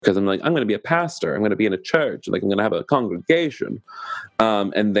because I'm like, I'm going to be a pastor. I'm going to be in a church. Like, I'm going to have a congregation.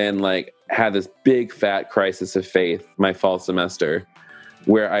 And then like had this big fat crisis of faith my fall semester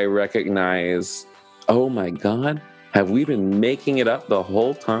where I recognize, oh my God, have we been making it up the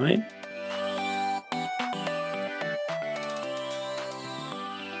whole time?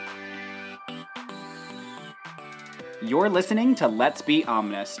 You're listening to Let's Be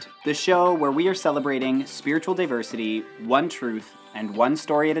Omnist, the show where we are celebrating spiritual diversity, one truth, and one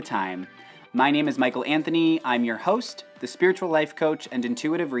story at a time. My name is Michael Anthony. I'm your host, the spiritual life coach and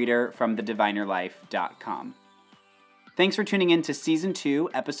intuitive reader from thedivinerlife.com. Thanks for tuning in to Season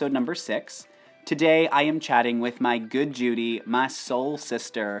 2, Episode number 6. Today, I am chatting with my good Judy, my soul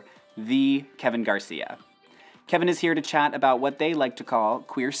sister, the Kevin Garcia. Kevin is here to chat about what they like to call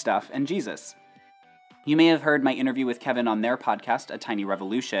queer stuff and Jesus. You may have heard my interview with Kevin on their podcast, A Tiny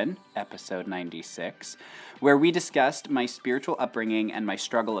Revolution, episode 96, where we discussed my spiritual upbringing and my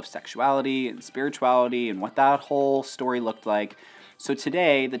struggle of sexuality and spirituality and what that whole story looked like. So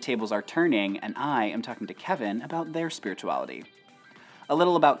today, the tables are turning, and I am talking to Kevin about their spirituality. A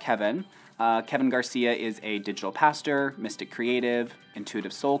little about Kevin. Kevin Garcia is a digital pastor, mystic creative,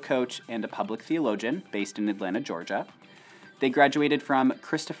 intuitive soul coach, and a public theologian based in Atlanta, Georgia. They graduated from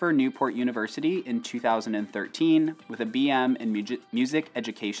Christopher Newport University in 2013 with a BM in music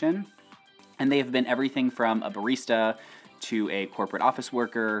education, and they have been everything from a barista to a corporate office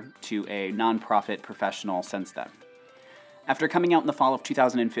worker to a nonprofit professional since then. After coming out in the fall of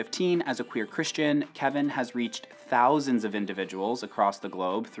 2015 as a queer Christian, Kevin has reached thousands of individuals across the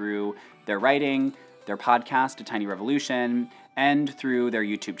globe through their writing, their podcast, A Tiny Revolution, and through their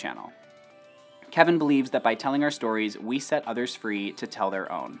YouTube channel. Kevin believes that by telling our stories, we set others free to tell their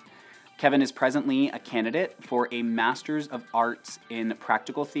own. Kevin is presently a candidate for a Master's of Arts in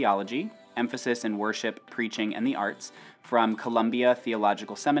Practical Theology, emphasis in worship, preaching, and the arts, from Columbia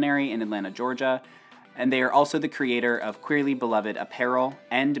Theological Seminary in Atlanta, Georgia, and they are also the creator of Queerly Beloved Apparel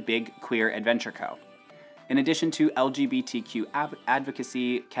and Big Queer Adventure Co. In addition to LGBTQ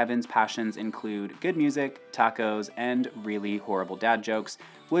advocacy, Kevin's passions include good music, tacos, and really horrible dad jokes,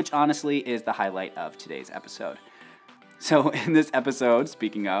 which honestly is the highlight of today's episode. So in this episode,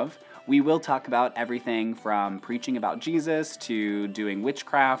 speaking of, we will talk about everything from preaching about Jesus to doing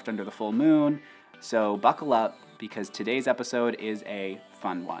witchcraft under the full moon. So buckle up, because today's episode is a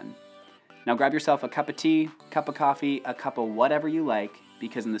fun one. Now grab yourself a cup of tea, cup of coffee, a cup of whatever you like,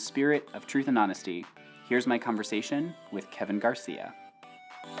 because in the spirit of truth and honesty, here's my conversation with Kevin Garcia.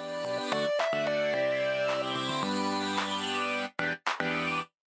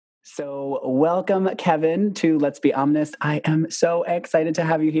 So welcome, Kevin, to Let's Be Omnist. I am so excited to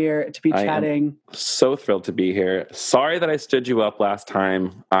have you here to be chatting. I am so thrilled to be here. Sorry that I stood you up last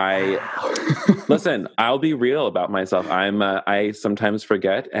time. Listen, I'll be real about myself. I sometimes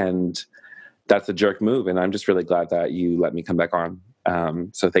forget, and that's a jerk move, and I'm just really glad that you let me come back on.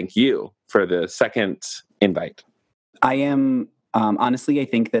 So thank you for the second invite. I am, honestly, I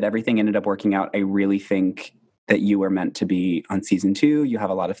think that everything ended up working out. I really think that you were meant to be on season 2. You have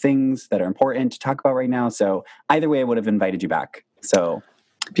a lot of things that are important to talk about right now. So either way, I would have invited you back. So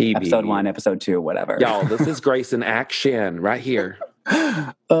PB. Episode 1, episode 2, whatever. Y'all, this is grace in action right here.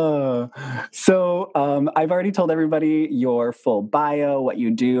 So I've already told everybody your full bio, what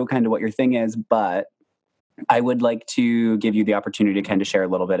you do, kind of what your thing is, but I would like to give you the opportunity to kind of share a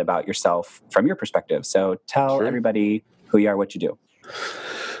little bit about yourself from your perspective. So tell everybody who you are, what you do.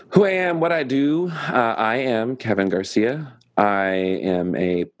 Who I am, what I do. I am Kevin Garcia. I am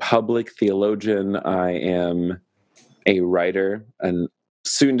a public theologian. I am a writer and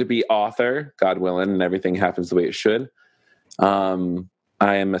soon-to-be author, God willing, and everything happens the way it should. I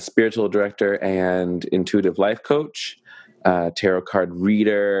am a spiritual director and intuitive life coach, tarot card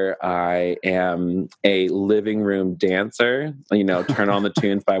reader. I am a living room dancer, turn on the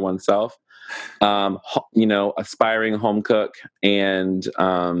tunes by oneself. Aspiring home cook, and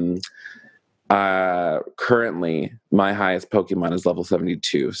currently my highest Pokemon is level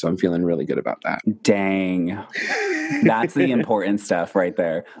 72, so I'm feeling really good about that. Dang. That's the important stuff right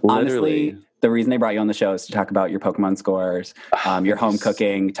there. Literally. Honestly, the reason they brought you on the show is to talk about your Pokemon scores, your home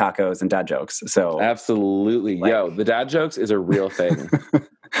cooking, tacos, and dad jokes. So absolutely. The dad jokes is a real thing.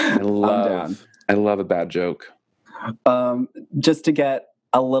 I love a bad joke. Just to get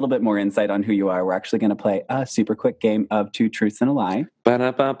a little bit more insight on who you are, we're actually going to play a super quick game of 2 truths and a lie.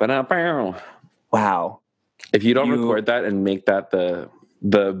 Wow. If you don't record that and make that the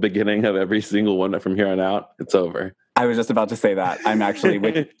beginning of every single one from here on out, it's over. I was just about to say that. I'm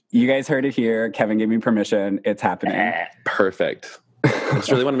actually, you guys heard it here. Kevin gave me permission. It's happening. Perfect. I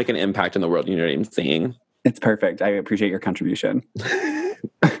just really want to make an impact in the world. You know what I'm saying? It's perfect. I appreciate your contribution.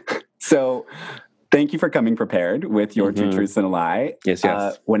 So thank you for coming prepared with your two truths and a lie. Yes.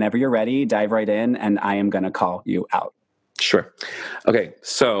 Whenever you're ready, dive right in, and I am going to call you out. Sure. Okay,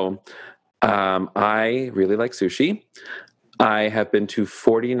 so I really like sushi. I have been to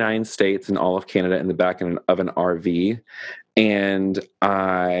 49 states in all of Canada in the back of an RV. And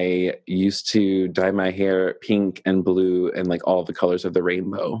I used to dye my hair pink and blue and like all the colors of the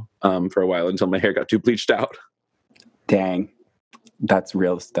rainbow for a while until my hair got too bleached out. Dang. That's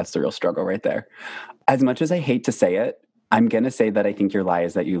real. That's the real struggle right there. As much as I hate to say it, I'm going to say that I think your lie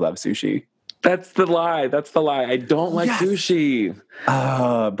is that you love sushi. That's the lie. I don't like sushi.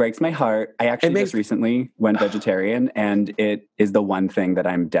 Breaks my heart. I actually just recently went vegetarian, and it is the one thing that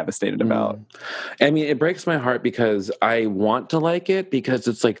I'm devastated about. I mean, it breaks my heart because I want to like it because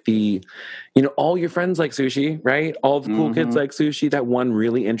it's like all your friends like sushi, right? All the cool kids like sushi. That one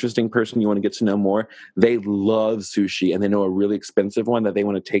really interesting person you want to get to know more, they love sushi, and they know a really expensive one that they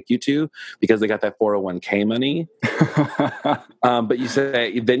want to take you to because they got that 401k money. But you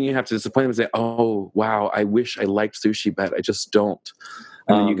say, then you have to disappoint them and say, oh, wow, I wish I liked sushi, but I just don't.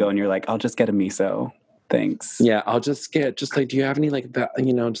 And then you go and you're like, I'll just get a miso. Thanks. Yeah, I'll just get, do you have any like that, can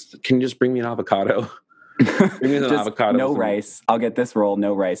you just bring me an avocado? Bring me an avocado. No rice. I'll get this roll,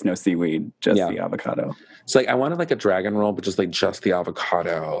 no rice, no seaweed, just the avocado. It's like, I wanted like a dragon roll, but just the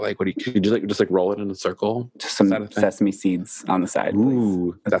avocado. Like, could you just like roll it in a circle? Just some sesame seeds on the side.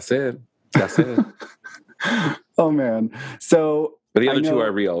 Ooh, please. That's it. Oh man. So, but the other two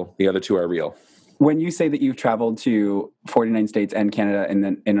are real. When you say that you've traveled to 49 states and Canada in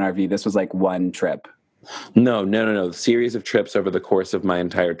an RV, this was like one trip. No. Series of trips over the course of my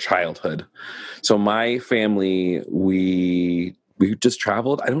entire childhood. So my family, we just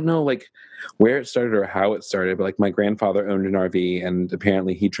traveled. I don't know like where it started or how it started, but like my grandfather owned an RV and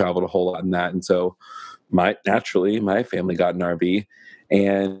apparently he traveled a whole lot in that. And so my family got an RV,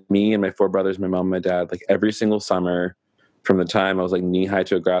 and me and my 4 brothers, my mom and my dad, like every single summer from the time I was like knee high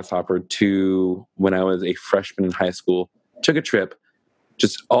to a grasshopper to when I was a freshman in high school, took a trip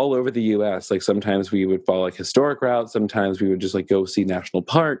just all over the US. Like sometimes we would follow like historic routes. Sometimes we would just like go see national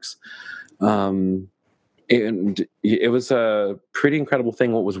parks. And it was a pretty incredible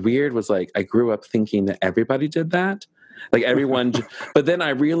thing. What was weird was like, I grew up thinking that everybody did that. Like everyone, but then I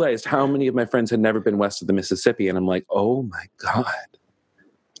realized how many of my friends had never been west of the Mississippi. And I'm like, oh my God.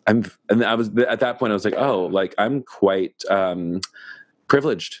 And I was at that point, I was like, oh, like I'm quite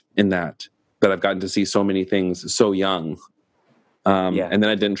privileged in that I've gotten to see so many things so young. And then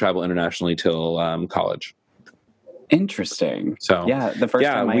I didn't travel internationally till college. Interesting. So the first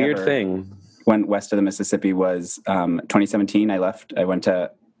time I weird thing went west of the Mississippi was 2017. I went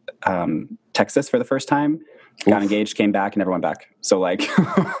to Texas for the first time, got engaged, came back, and never went back. So like,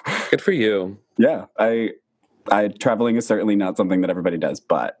 good for you. Yeah, I traveling is certainly not something that everybody does,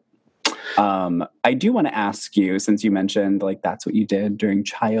 but I do want to ask you, since you mentioned like that's what you did during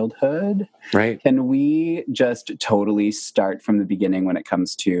childhood, right? Can we just totally start from the beginning when it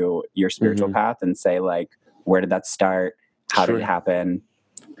comes to your spiritual path and say like, where did that start? How did it happen?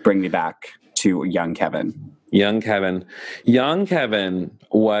 Bring me back to young Kevin. Young Kevin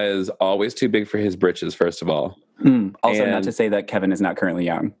was always too big for his britches, first of all. Also, not to say that Kevin is not currently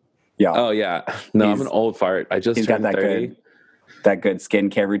young. Yeah. Oh yeah. No, I'm an old fart. I just turned 30. That good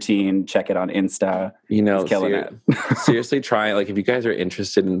skincare routine. Check it on Insta. He's killing it. Seriously, try. Like, if you guys are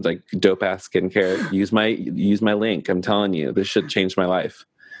interested in like dope ass skincare, use my link. I'm telling you, this shit changed my life.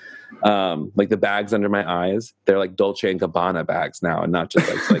 Like the bags under my eyes, they're like Dolce and Gabbana bags now, and not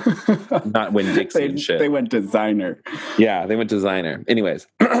just like not Winn-Dixie and shit. They went designer. Yeah, they went designer. Anyways,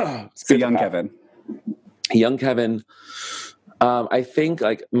 so young Kevin. I think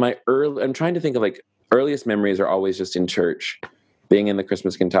like I'm trying to think of like earliest memories are always just in church, being in the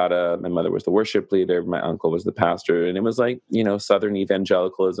Christmas cantata. My mother was the worship leader. My uncle was the pastor. And it was like, Southern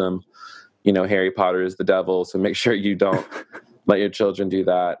evangelicalism, Harry Potter is the devil. So make sure you don't let your children do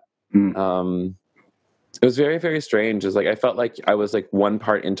that. It was very, very strange. It's like, I felt like I was like one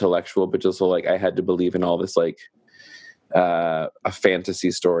part intellectual, but just like I had to believe in all this, like a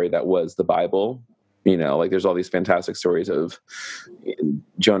fantasy story that was the Bible. Like there's all these fantastic stories of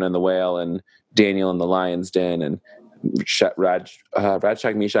Jonah and the whale and Daniel and the lion's den and Shadrach,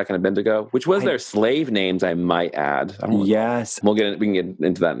 Meshach, and Abednego, which was their slave names, I might add. Yes. We can get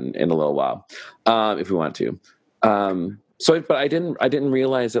into that in a little while, if we want to. But I didn't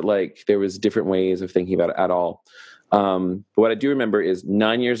realize that like there was different ways of thinking about it at all. But what I do remember is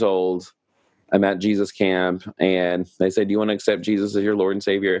 9 years old, I'm at Jesus camp, and they said, "Do you want to accept Jesus as your Lord and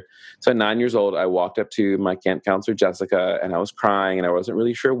Savior?" So at 9 years old, I walked up to my camp counselor, Jessica, and I was crying, and I wasn't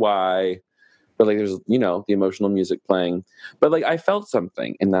really sure why. but like there's, you know, the emotional music playing. But like I felt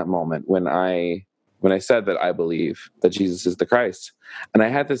something in that moment when I said that I believe that Jesus is the Christ. And I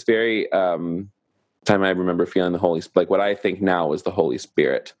had this very time I remember feeling the Holy, like what I think now is the Holy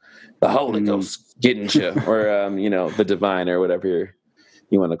Spirit, the Holy Ghost getting you, or you know, the divine, or whatever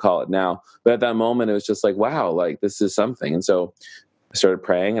you want to call it now. But at that moment, it was just like, wow, like this is something. And so I started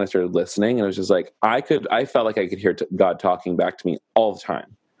praying and I started listening, and it was just like I felt like I could hear God talking back to me all the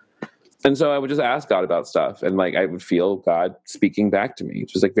time. And so I would just ask God about stuff, and like I would feel God speaking back to me. It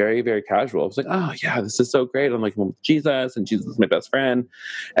was like very, very casual. I was like, oh yeah, this is so great. I'm like, well, Jesus, and Jesus is my best friend.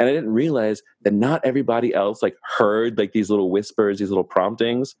 And I didn't realize that not everybody else like heard like these little whispers, these little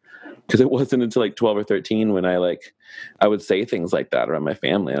promptings, because it wasn't until like 12 or 13 when I would say things like that around my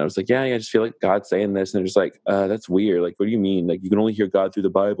family. And I was like, yeah, I just feel like God's saying this. And they're just like, that's weird. Like, what do you mean? Like, you can only hear God through the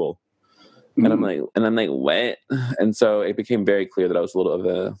Bible. And I'm like, what? And so it became very clear that I was a little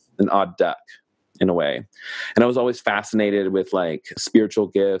of an odd duck in a way. And I was always fascinated with like spiritual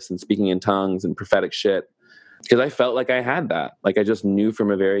gifts and speaking in tongues and prophetic shit, because I felt like I had that. Like I just knew from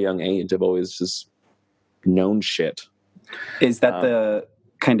a very young age. I've always just known shit. Is that the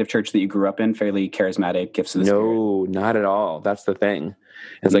kind of church that you grew up in, fairly charismatic, gifts of the Spirit? No, not at all. That's the thing.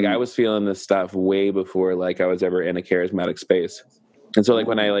 It's like I was feeling this stuff way before like I was ever in a charismatic space. And so like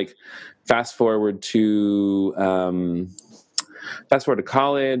when I like fast forward to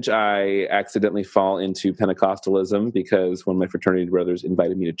college, I accidentally fall into Pentecostalism because one of my fraternity brothers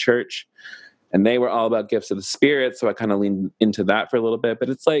invited me to church, and they were all about gifts of the Spirit. So I kind of leaned into that for a little bit. But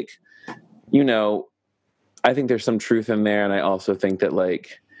it's like, you know, I think there's some truth in there, and I also think that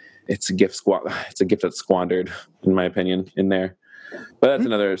like it's a gift that's squandered, in my opinion, in there. But that's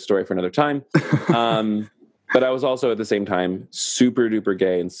another story for another time. But I was also at the same time super duper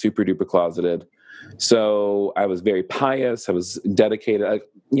gay and super duper closeted. So I was very pious. I was dedicated,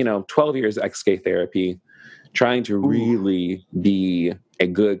 12 years ex-gay therapy, trying to really be a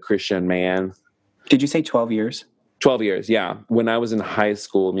good Christian man. Did you say 12 years? 12 years, yeah. When I was in high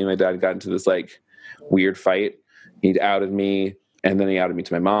school, me and my dad got into this like weird fight. He outed me, and then he outed me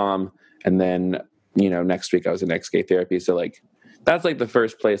to my mom. And then, next week I was in ex-gay therapy. So like, that's like the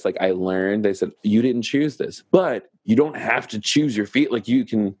first place like I learned. They said, you didn't choose this, but you don't have to choose your feet. Like you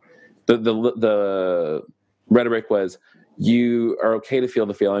can, the rhetoric was, you are okay to feel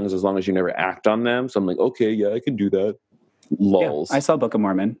the feelings as long as you never act on them. So I'm like, okay, yeah, I can do that. Lols. Yeah, I saw Book of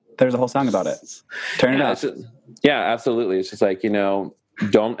Mormon. There's a whole song about it. Turn it off. Yeah, absolutely. It's just like,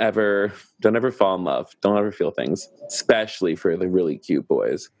 don't ever fall in love. Don't ever feel things, especially for the really cute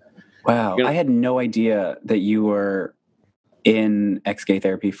boys. Wow. I had no idea that you were in ex-gay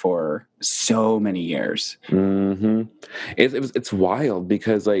therapy for so many years. Mm-hmm. It's wild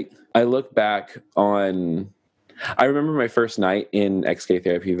because like I look back on, I remember my first night in ex-gay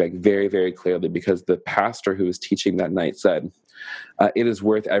therapy like very, very clearly, because the pastor who was teaching that night said, it is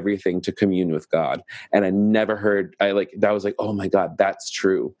worth everything to commune with God. And I never heard, that was like, oh my God, that's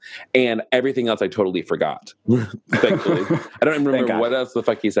true. And everything else I totally forgot. Thankfully. I don't remember what else the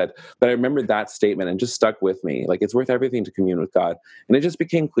fuck he said, but I remember that statement and just stuck with me. Like, it's worth everything to commune with God. And it just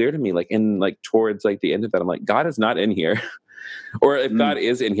became clear to me, towards the end of that, I'm like, God is not in here. Or if God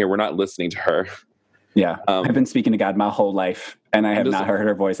is in here, we're not listening to her. Yeah. I've been speaking to God my whole life, and I have not heard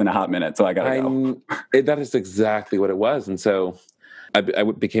her voice in a hot minute. So I gotta go. That is exactly what it was. And so I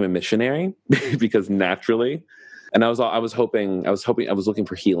became a missionary because naturally, and I was looking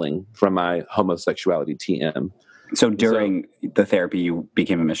for healing from my homosexuality, TM. So during the therapy, you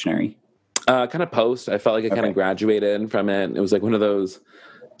became a missionary? Kind of post. I felt like I kind of graduated from it. It was like one of those.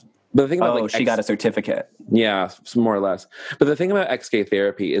 But the thing about she got a certificate. Yeah, more or less. But the thing about ex-gay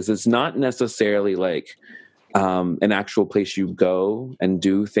therapy is it's not necessarily like an actual place you go and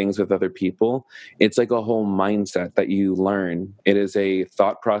do things with other people. It's like a whole mindset that you learn. It is a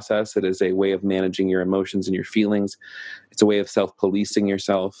thought process. It is a way of managing your emotions and your feelings. It's a way of self-policing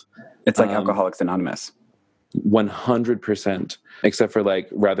yourself. It's like Alcoholics Anonymous. 100%, except for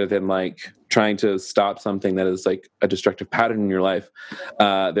rather than trying to stop something that is like a destructive pattern in your life,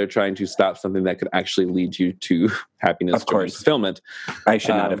 they're trying to stop something that could actually lead you to happiness, joy, and fulfillment. I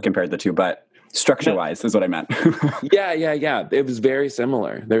should not have compared the two, but structure-wise is what I meant. Yeah. It was very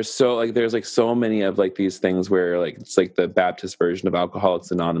similar. There's so many of these things where it's like the Baptist version of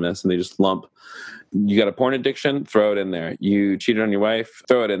Alcoholics Anonymous, and they just lump. You got a porn addiction, throw it in there. You cheated on your wife,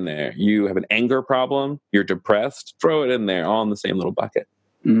 throw it in there. You have an anger problem, you're depressed, throw it in there, all in the same little bucket.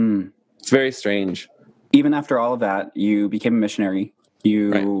 It's very strange. Even after all of that, you became a missionary.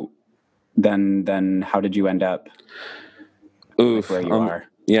 Then how did you end up where you are?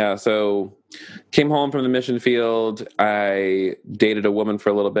 Yeah. So came home from the mission field. I dated a woman for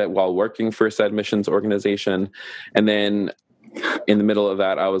a little bit while working for said missions organization. And then in the middle of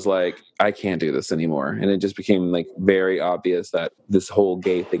that, I was like, I can't do this anymore. And it just became like very obvious that this whole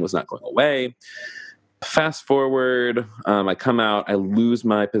gay thing was not going away. Fast forward, I come out, I lose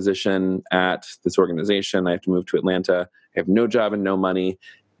my position at this organization. I have to move to Atlanta. I have no job and no money.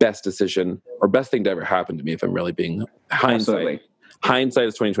 Best decision or best thing to ever happen to me, if I'm really being hindsight. Absolutely. Hindsight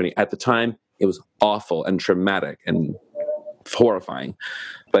is 2020. At the time, it was awful and traumatic and horrifying.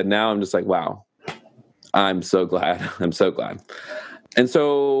 But now I'm just like, wow, I'm so glad. I'm so glad. And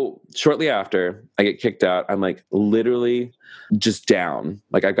so shortly after I get kicked out, I'm like literally just down.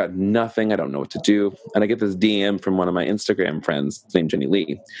 Like I've got nothing. I don't know what to do. And I get this DM from one of my Instagram friends named Jenny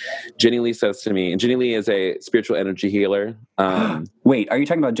Lee. Jenny Lee says to me, and Jenny Lee is a spiritual energy healer. Wait, are you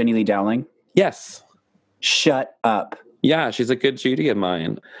talking about Jenny Lee Dowling? Yes. Shut up. Yeah, she's a good Judy of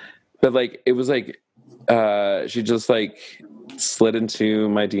mine. But like, it was like, she just like slid into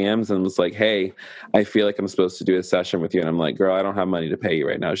my DMs and was like, hey, I feel like I'm supposed to do a session with you. And I'm like, girl, I don't have money to pay you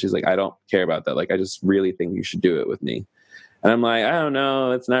right now. She's like, I don't care about that. Like, I just really think you should do it with me. And I'm like, I don't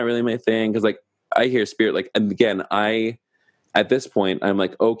know. It's not really my thing. Cause like I hear spirit, like, and again, at this point, I'm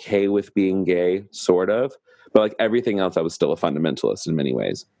like, okay with being gay, sort of, but like everything else, I was still a fundamentalist in many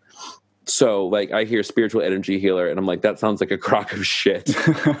ways. So like I hear spiritual energy healer and I'm like, that sounds like a crock of shit.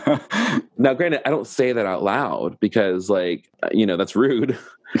 Now, granted, I don't say that out loud because like, that's rude.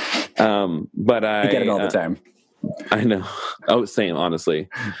 But I get it all the time. I know. Oh, same, honestly.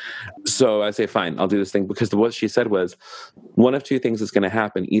 So I say, fine, I'll do this thing because what she said was one of two things is going to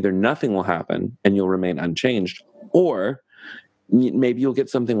happen. Either nothing will happen and you'll remain unchanged, or maybe you'll get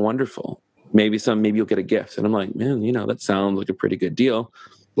something wonderful. Maybe you'll get a gift. And I'm like, man, that sounds like a pretty good deal.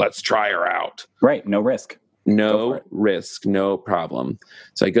 Let's try her out. Right. No risk. No risk. No problem.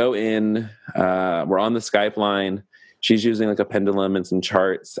 So I go in, we're on the Skype line. She's using like a pendulum and some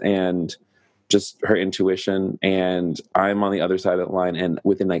charts and just her intuition. And I'm on the other side of the line. And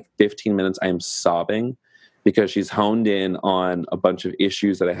within like 15 minutes, I am sobbing because she's honed in on a bunch of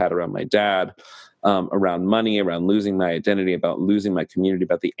issues that I had around my dad, around money, around losing my identity, about losing my community,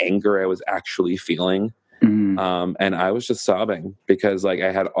 about the anger I was actually feeling. Mm-hmm. And I was just sobbing because like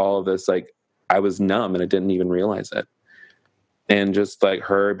I had all of this, like I was numb and I didn't even realize it. And just like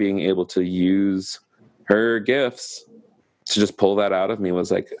her being able to use her gifts to just pull that out of me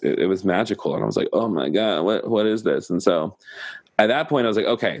was like, it was magical. And I was like, oh my God, what is this? And so at that point I was like,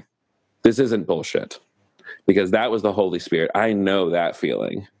 okay, this isn't bullshit, because that was the Holy Spirit. I know that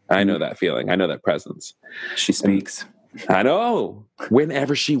feeling. I know that feeling. I know that presence. She speaks. I know,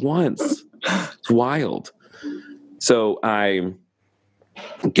 whenever she wants. It's wild. So I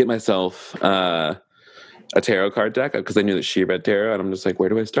get myself a tarot card deck because I knew that she read tarot, and I'm just like, where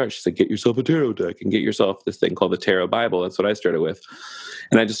do I start? She's like, get yourself a tarot deck and get yourself this thing called the Tarot Bible. That's what I started with.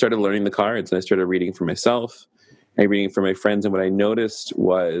 And I just started learning the cards, and I started reading for myself and reading for my friends. And what I noticed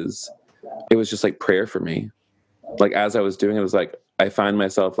was it was just like prayer for me. Like as I was doing it, it was like, I find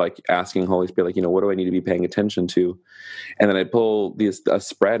myself like asking Holy Spirit, like, what do I need to be paying attention to? And then I pull a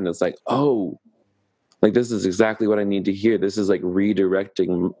spread and it's like, oh, like this is exactly what I need to hear. This is like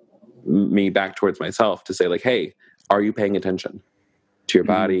redirecting me back towards myself to say like, hey, are you paying attention to your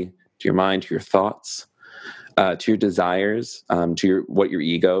body, to your mind, to your thoughts, to your desires, to what your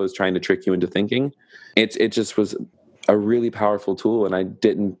ego is trying to trick you into thinking? It just was a really powerful tool. And I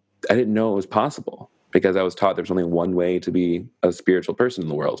didn't know it was possible, because I was taught there's only one way to be a spiritual person in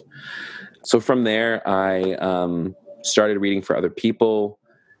the world. So from there, I started reading for other people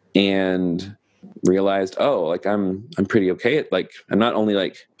and realized, oh, like I'm pretty okay at, like, I'm not only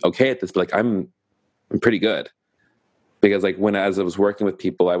like okay at this, but like I'm pretty good. Because like as I was working with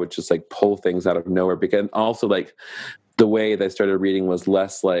people, I would just like pull things out of nowhere. Because also like the way that I started reading was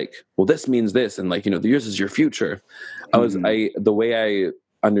less like, well, this means this, and like, yours is your future. The way I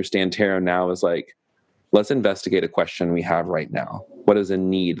understand tarot now is like, let's investigate a question we have right now. What is a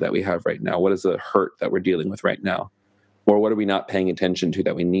need that we have right now? What is a hurt that we're dealing with right now? Or what are we not paying attention to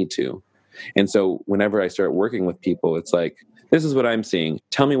that we need to? And so whenever I start working with people, it's like, this is what I'm seeing.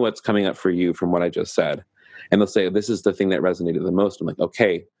 Tell me what's coming up for you from what I just said. And they'll say, this is the thing that resonated the most. I'm like,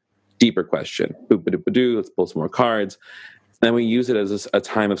 okay, deeper question. Boop-a-doop-a-doo. Let's pull some more cards. And we use it as a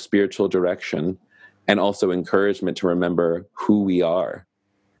time of spiritual direction and also encouragement to remember who we are.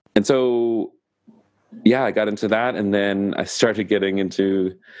 And so yeah, I got into that, and then I started getting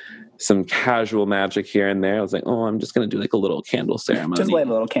into some casual magic here and there. I was like, oh, I'm just going to do like a little candle ceremony. Just light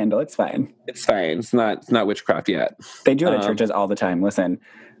a little candle. It's fine. It's fine. It's not witchcraft yet. They do it at churches all the time. Listen,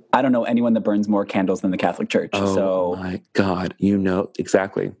 I don't know anyone that burns more candles than the Catholic Church. Oh so my God,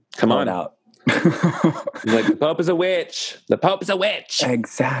 exactly. Come call on. it out. Like, the Pope is a witch. The Pope is a witch.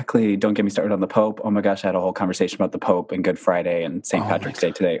 Exactly. Don't get me started on the Pope. Oh my gosh, I had a whole conversation about the Pope and Good Friday and St. Patrick's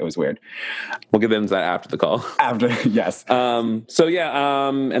Day today. It was weird. We'll get into that after the call. After, yes. And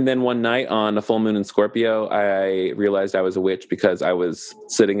then one night on a full moon in Scorpio, I realized I was a witch because I was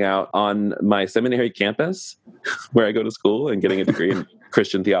sitting out on my seminary campus where I go to school and getting a degree in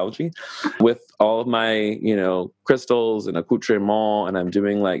Christian theology with all of my, crystals and accoutrement. And I'm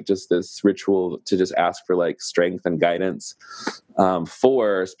doing like just this ritual to just ask for like strength and guidance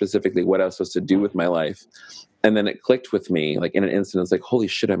for specifically what I was supposed to do with my life. And then it clicked with me like in an instant. It's like, holy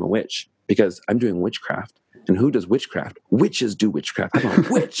shit, I'm a witch because I'm doing witchcraft. And who does witchcraft? Witches do witchcraft. I'm a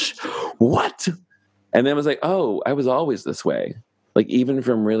witch. What? And then I was like, oh, I was always this way. Like even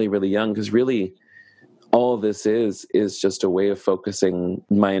from really, really young, because really all this is just a way of focusing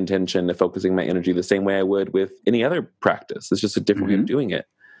my intention, of focusing my energy the same way I would with any other practice. It's just a different way of doing it.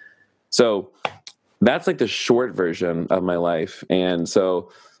 So that's like the short version of my life. And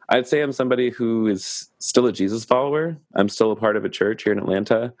so I'd say I'm somebody who is still a Jesus follower. I'm still a part of a church here in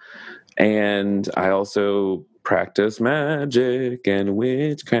Atlanta. And I also practice magic and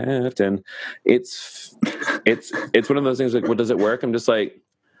witchcraft. And it's one of those things like, well, does it work? I'm just like,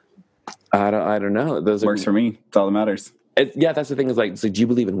 I don't know. Those works for me. It's all that matters. That's the thing is like, do you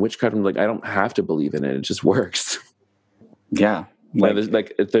believe in witchcraft? I'm like, I don't have to believe in it. It just works. Yeah.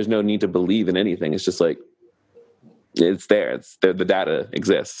 There's no need to believe in anything. It's just like, it's there. The data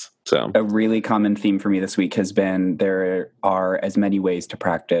exists. So a really common theme for me this week has been there are as many ways to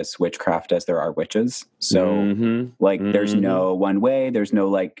practice witchcraft as there are witches. So there's no one way. There's no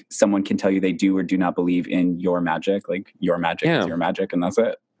like someone can tell you they do or do not believe in your magic. Like your magic is your magic and that's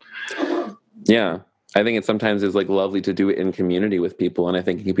it. Yeah. I think it sometimes is like lovely to do it in community with people. And I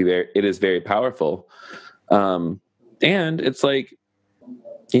think it is very powerful. And it's like,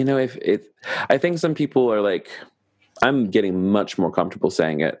 I think some people are like, I'm getting much more comfortable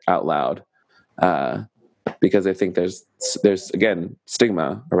saying it out loud because I think there's again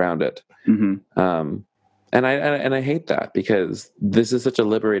stigma around it, and I hate that because this is such a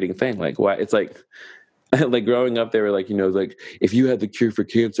liberating thing. Like, why? It's like like growing up, they were like, like if you had the cure for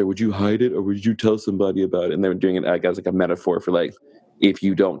cancer, would you hide it or would you tell somebody about it? And they were doing it as like a metaphor for like, if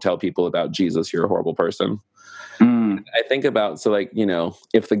you don't tell people about Jesus, you're a horrible person. I think about, so like,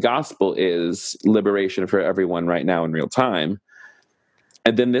 if the gospel is liberation for everyone right now in real time,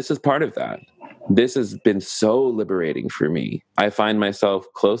 and then this is part of that. This has been so liberating for me. I find myself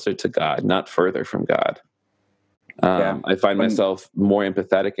closer to God, not further from God. I find myself more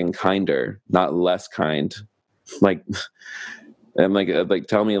empathetic and kinder, not less kind. Like, I'm like,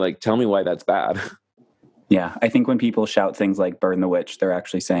 tell me why that's bad. Yeah. I think when people shout things like burn the witch, they're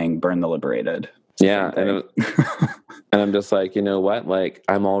actually saying burn the liberated. Yeah. And I'm just like, you know what? Like,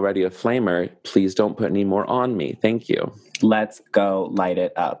 I'm already a flamer. Please don't put any more on me. Thank you. Let's go light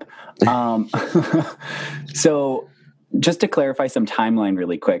it up. So just to clarify some timeline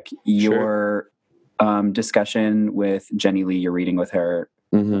really quick, your discussion with Jenny Lee, you're reading with her,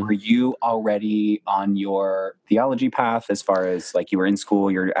 were you already on your theology path as far as like you were in school,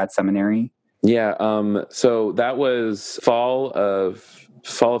 you're at seminary? Yeah. So that was fall of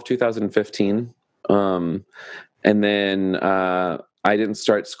 2015. And then I didn't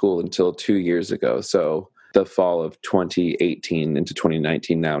start school until 2 years ago. So the fall of 2018 into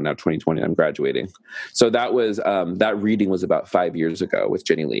 2019 now 2020, I'm graduating. So that was, that reading was about 5 years ago with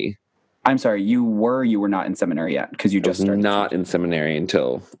Jenny Lee. I'm sorry, you were not in seminary yet because you just started. Not in seminary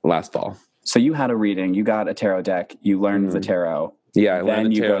until last fall. So you had a reading, you got a tarot deck, you learned the tarot. Yeah. I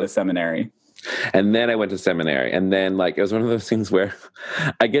then you tarot. go to seminary. And then I went to seminary. And then like, it was one of those things where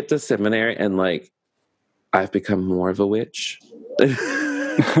I get to seminary and like, I've become more of a witch.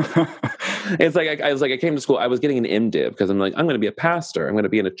 It's like, I came to school, I was getting an MDiv because I'm like, I'm going to be a pastor. I'm going to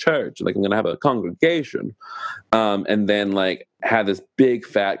be in a church. Like I'm going to have a congregation. And then like had this big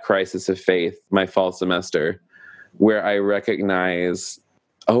fat crisis of faith, my fall semester, where I recognize,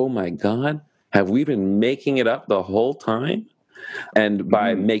 oh my God, have we been making it up the whole time? And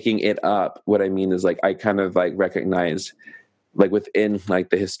by making it up, what I mean is like, I kind of like recognized like within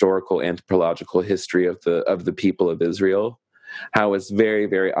like the historical anthropological history of the people of Israel, how it's very,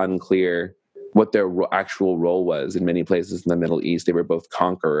 very unclear what their actual role was in many places in the Middle East. They were both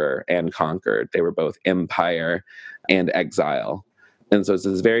conqueror and conquered. They were both empire and exile. And so it's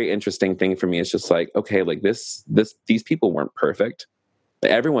this very interesting thing for me. It's just like, okay, like these people weren't perfect.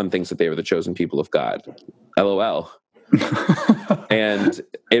 Everyone thinks that they were the chosen people of God. LOL. And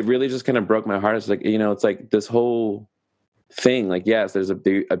it really just kind of broke my heart. It's like, it's like this whole thing. Like, yes, there's a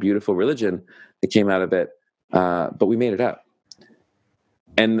beautiful religion that came out of it, but we made it up.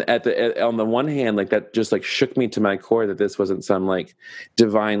 And on the one hand, like that just like shook me to my core that this wasn't some like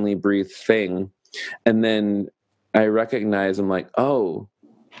divinely breathed thing. And then I recognize, I'm like, oh,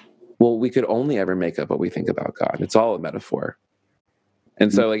 well, we could only ever make up what we think about God. It's all a metaphor.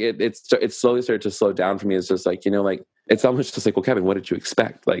 And so like it slowly started to slow down for me. It's just like, like it's almost just like, well, Kevin, what did you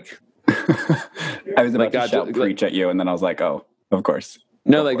expect? Like, I was about to shout preach at you, and then I was like, oh, of course.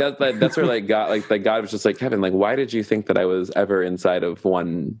 No, like that's where like God was just like, Kevin, like, why did you think that I was ever inside of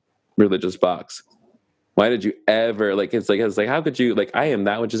one religious box? Why did you ever it's like how could you, like, I am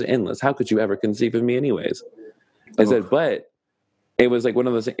that which is endless. How could you ever conceive of me anyways? I said, but it was like one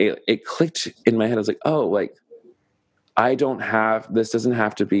of those, it clicked in my head. I was like, oh, like this doesn't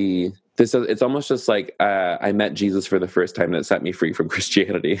have to be this. It's almost just like I met Jesus for the first time and it set me free from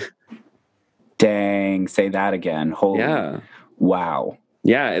Christianity. Dang, say that again. Holy, yeah. Wow.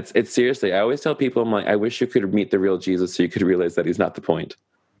 Yeah, it's seriously. I always tell people, I'm like, I wish you could meet the real Jesus so you could realize that he's not the point,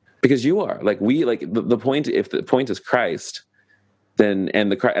 because you are. Like the point. If the point is Christ, then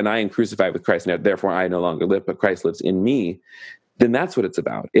and I am crucified with Christ, and therefore I no longer live, but Christ lives in me. Then that's what it's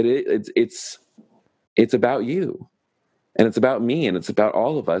about. It's about you, and it's about me, and it's about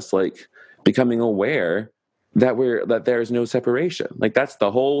all of us, like becoming aware that there is no separation. Like that's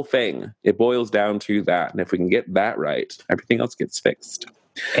the whole thing. It boils down to that. And if we can get that right, everything else gets fixed.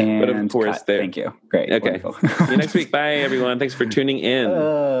 And but of course, thank you. Great. Okay. See you next week. Bye, everyone. Thanks for tuning in.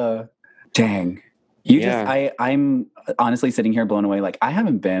 Dang. I'm honestly sitting here blown away. Like, I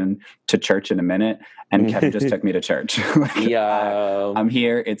haven't been to church in a minute, and Kevin just took me to church. I'm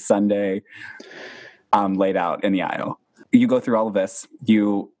here. It's Sunday. I'm laid out in the aisle. You go through all of this.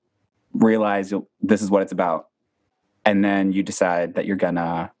 You realize this is what it's about, and then you decide that you're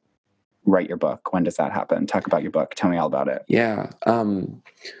gonna write your book. When does that happen? Talk about your book. Tell me all about it. Yeah.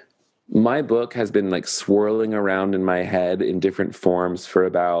 My book has been like swirling around in my head in different forms for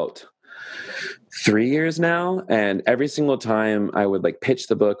about 3 years now, and every single time I would like pitch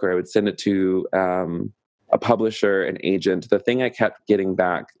the book or I would send it to a publisher, an agent, the thing I kept getting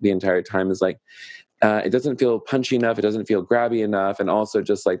back the entire time is like, it doesn't feel punchy enough. It doesn't feel grabby enough. And also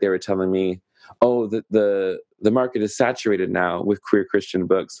just like they were telling me, oh, the market is saturated now with queer Christian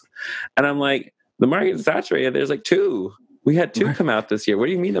books. And I'm like, the market is saturated. There's like 2. We had 2 come out this year. What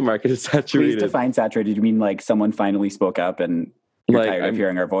do you mean the market is saturated? Please define saturated. You mean like someone finally spoke up and you're tired of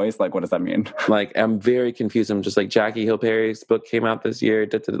hearing our voice? Like, what does that mean? Like, I'm very confused. I'm just like, Jackie Hill Perry's book came out this year.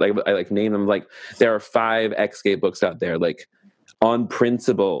 Like, I like name them. Like, there are 5 ex-gay books out there. Like, on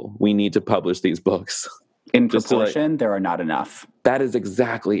principle, we need to publish these books. In proportion, there are not enough. That is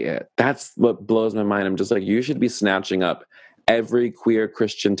exactly it. That's what blows my mind. I'm just like, you should be snatching up every queer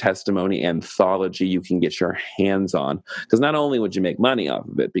Christian testimony anthology you can get your hands on. Because not only would you make money off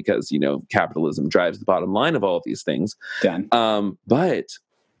of it, because, capitalism drives the bottom line of all of these things. Done. But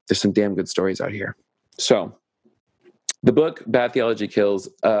there's some damn good stories out here. So the book, Bad Theology Kills,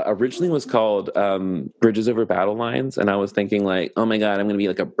 originally was called Bridges Over Battle Lines. And I was thinking like, oh my God, I'm going to be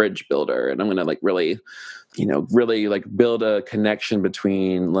like a bridge builder. And I'm going to like really like build a connection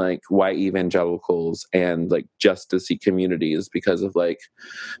between like white evangelicals and like justice-y communities because of like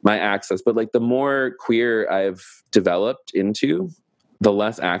my access. But like the more queer I've developed into, the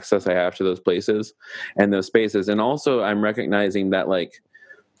less access I have to those places and those spaces. And also I'm recognizing that like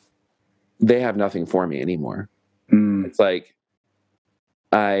they have nothing for me anymore. It's like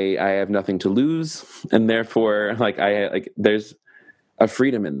I have nothing to lose, and therefore like there's a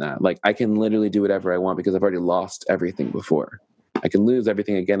freedom in that. Like I can literally do whatever I want because I've already lost everything before. I can lose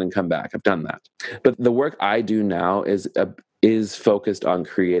everything again and come back. I've done that. But the work I do now is focused on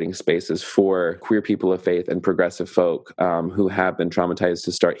creating spaces for queer people of faith and progressive folk who have been traumatized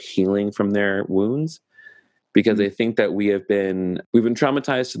to start healing from their wounds. Because I think that we've been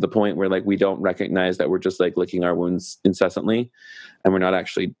traumatized to the point where like we don't recognize that we're just like licking our wounds incessantly, and we're not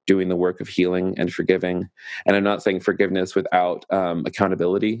actually doing the work of healing and forgiving. And I'm not saying forgiveness without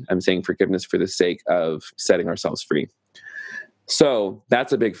accountability. I'm saying forgiveness for the sake of setting ourselves free. So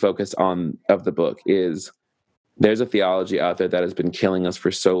that's a big focus of the book. Is there's a theology out there that has been killing us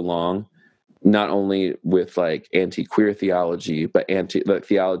for so long. Not only with like anti-queer theology, but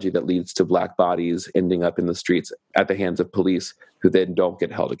theology that leads to Black bodies ending up in the streets at the hands of police who then don't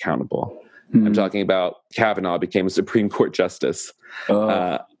get held accountable. I'm talking about Kavanaugh became a Supreme Court justice.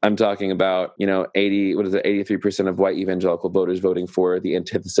 I'm talking about, 83% of white evangelical voters voting for the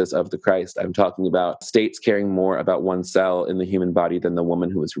antithesis of the Christ. I'm talking about states caring more about one cell in the human body than the woman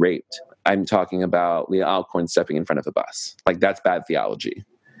who was raped. I'm talking about Leah Alcorn stepping in front of a bus. Like that's bad theology.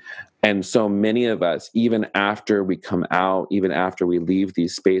 And so many of us, even after we come out, even after we leave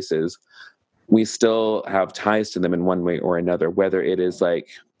these spaces, we still have ties to them in one way or another, whether it is like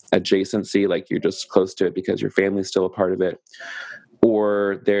adjacency, like you're just close to it because your family's still a part of it,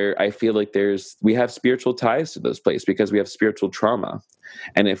 or I feel like we have spiritual ties to those places because we have spiritual trauma.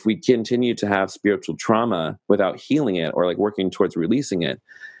 And if we continue to have spiritual trauma without healing it or like working towards releasing it,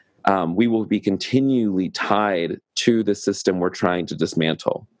 we will be continually tied to the system we're trying to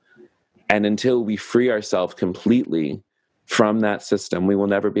dismantle. And until we free ourselves completely from that system, we will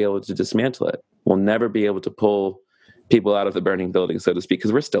never be able to dismantle it. We'll never be able to pull people out of the burning building, so to speak,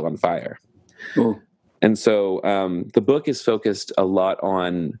 because we're still on fire. Ooh. And so the book is focused a lot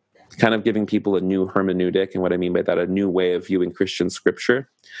on kind of giving people a new hermeneutic. And what I mean by that, a new way of viewing Christian scripture,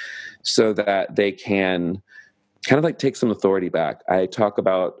 so that they can kind of like take some authority back. I talk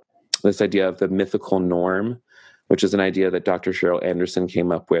about this idea of the mythical norm, which is an idea that Dr. Cheryl Anderson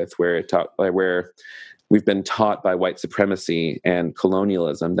came up with, where we've been taught by white supremacy and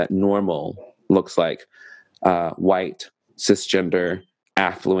colonialism that normal looks like white, cisgender,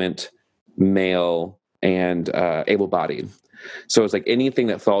 affluent, male, and able-bodied. So it's like anything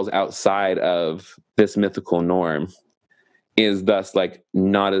that falls outside of this mythical norm is thus like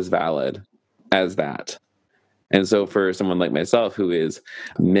not as valid as that. And so for someone like myself who is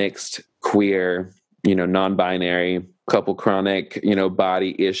mixed, queer, non-binary, couple chronic,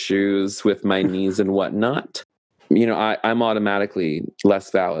 body issues with my knees and whatnot, I'm automatically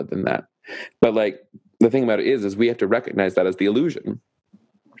less valid than that. But like the thing about it is we have to recognize that as the illusion.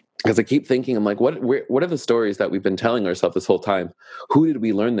 Because I keep thinking, I'm like, what are the stories that we've been telling ourselves this whole time? Who did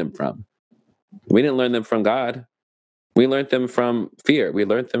we learn them from? We didn't learn them from God. We learned them from fear. We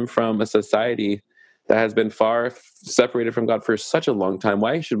learned them from a society that has been far separated from God for such a long time.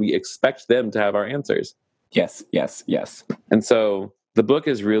 Why should we expect them to have our answers? Yes, yes, yes. And so the book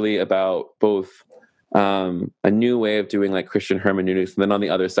is really about both a new way of doing like Christian hermeneutics, and then on the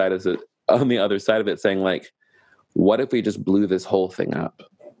other side of it, saying like, what if we just blew this whole thing up?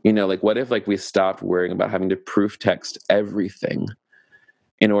 Like what if like we stopped worrying about having to proof text everything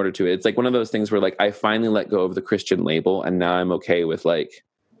in order to? It's like one of those things where like I finally let go of the Christian label, and now I'm okay with like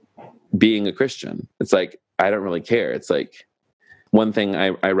being a Christian. It's like I don't really care. It's like one thing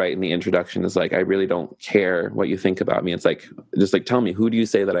I write in the introduction is like, I really don't care what you think about me. It's like, just like, tell me, who do you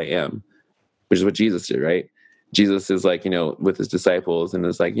say that I am? Which is what Jesus did, right? Jesus is like, with his disciples, and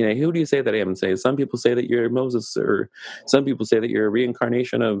it's like, who do you say that I am? And say, some people say that you're Moses, or some people say that you're a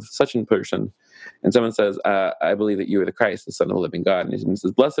reincarnation of such a person. And someone says, I believe that you are the Christ, the Son of the living God. And he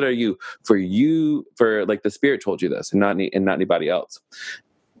says, blessed are you, for like the Spirit told you this, and not anybody else.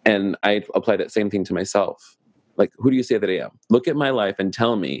 And I apply that same thing to myself. Like, who do you say that I am? Look at my life and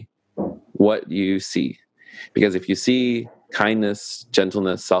tell me what you see. Because if you see kindness,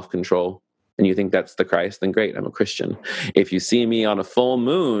 gentleness, self-control, and you think that's the Christ, then great, I'm a Christian. If you see me on a full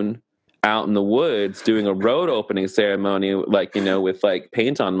moon out in the woods doing a road opening ceremony, like, with like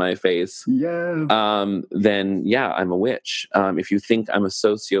paint on my face, then yeah, I'm a witch. If you think I'm a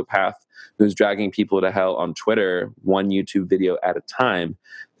sociopath who's dragging people to hell on Twitter, one YouTube video at a time,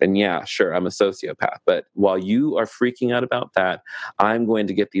 then yeah, sure, I'm a sociopath. But while you are freaking out about that, I'm going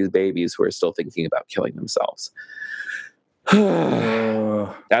to get these babies who are still thinking about killing themselves.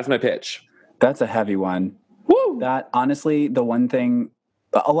 That's my pitch. That's a heavy one. Woo! That, honestly, the one thing,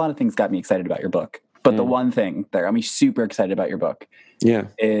 a lot of things got me excited about your book, but the one thing that got me super excited about your book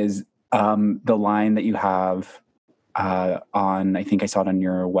is the line that you have on, I think I saw it on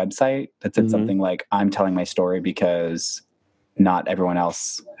your website, that said something like, I'm telling my story because not everyone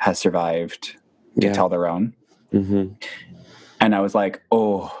else has survived to tell their own. Mm-hmm. And I was like,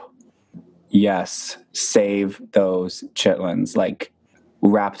 oh, yes, save those chitlins. Like,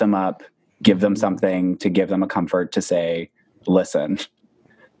 wrap them up, give them something to give them a comfort to say, listen,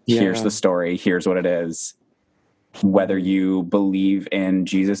 here's the story, here's what it is. Whether you believe in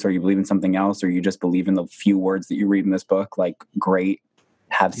Jesus or you believe in something else, or you just believe in the few words that you read in this book, like, great,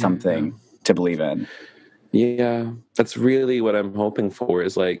 have something to believe in. Yeah, that's really what I'm hoping for,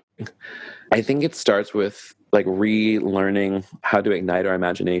 is like, I think it starts with like relearning how to ignite our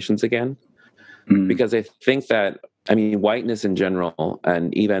imaginations again. Because I think that, whiteness in general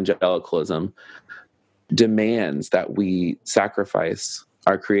and evangelicalism demands that we sacrifice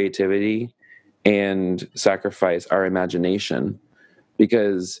our creativity and sacrifice our imagination,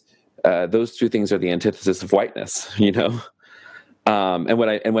 because those two things are the antithesis of whiteness, And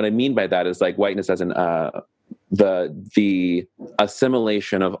what I mean by that is like whiteness as in the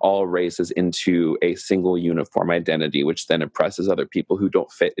assimilation of all races into a single uniform identity, which then oppresses other people who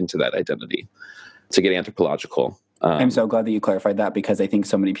don't fit into that identity. To get anthropological, I'm so glad that you clarified that, because I think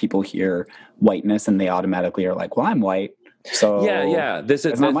so many people hear whiteness and they automatically are like, well, I'm white. So yeah.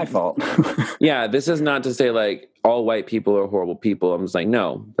 It's not my fault. Yeah, this is not to say like all white people are horrible people. I'm just like,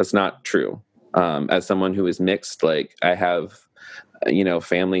 no, that's not true. As someone who is mixed, like I have,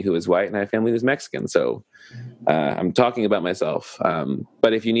 family who is white and I have family who's Mexican. So I'm talking about myself.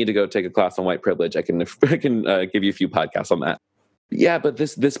 But if you need to go take a class on white privilege, I can give you a few podcasts on that. Yeah, but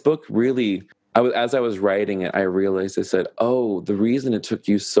this book really, as I was writing it, I realized, I said, oh, the reason it took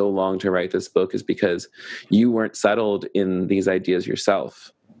you so long to write this book is because you weren't settled in these ideas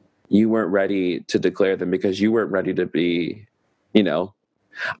yourself. You weren't ready to declare them because you weren't ready to be,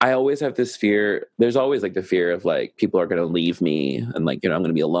 I always have this fear. There's always like the fear of like, people are going to leave me and like, I'm going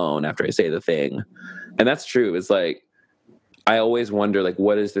to be alone after I say the thing. And that's true. It's like, I always wonder, like,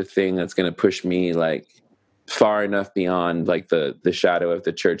 what is the thing that's going to push me like far enough beyond like the shadow of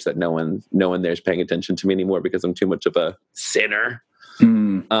the church that no one there's paying attention to me anymore because I'm too much of a sinner.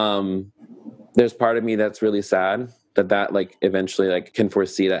 There's part of me that's really sad that like eventually like can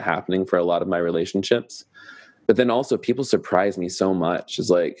foresee that happening for a lot of my relationships. But then also people surprise me so much. Is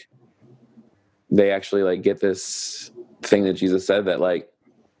like they actually like get this thing that Jesus said, that like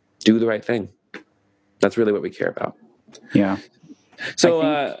do the right thing. That's really what we care about. Yeah.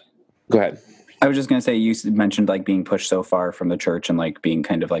 So go ahead. I was just going to say, you mentioned like being pushed so far from the church and like being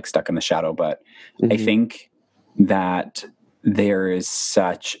kind of like stuck in the shadow. But I think that there is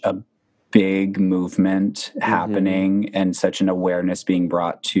such a big movement happening and such an awareness being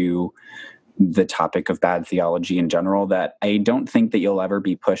brought to the topic of bad theology in general that I don't think that you'll ever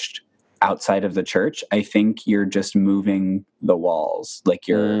be pushed outside of the church. I think you're just moving the walls. Like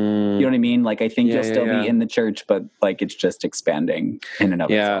you know what I mean? Like I think you'll still be in the church, but like it's just expanding in and of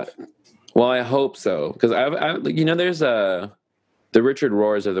itself. Well, I hope so, because there's the Richard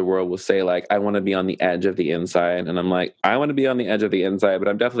Rohrs of the world will say like, I want to be on the edge of the inside, and I'm like, I want to be on the edge of the inside, but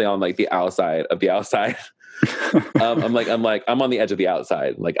I'm definitely on like the outside of the outside. I'm on the edge of the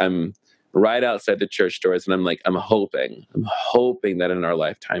outside, like I'm right outside the church doors, and I'm hoping that in our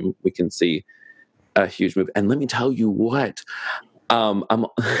lifetime we can see a huge move. And let me tell you what,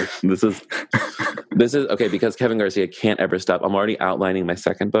 this is okay, because Kevin Garcia can't ever stop. I'm already outlining my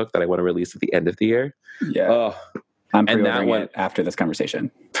second book that I want to release at the end of the year. Yeah. Oh, I'm pre-ordering it after this conversation.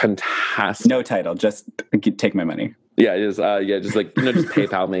 Fantastic. No title, just take my money. Yeah, just like just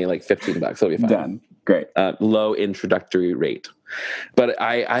PayPal me like $15. It'll be fine. Done. Great. Low introductory rate. But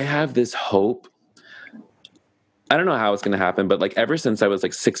I have this hope. I don't know how it's going to happen, but like ever since I was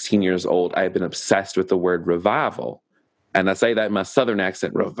like 16 years old, I've been obsessed with the word revival. And I say that in my Southern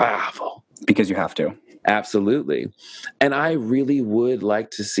accent, revival. Because you have to. Absolutely. And I really would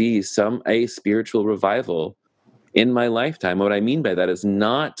like to see a spiritual revival in my lifetime. What I mean by that is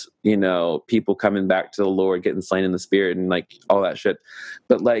not, people coming back to the Lord, getting slain in the spirit and like all that shit.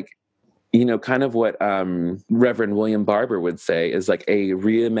 But like, kind of what Reverend William Barber would say is like a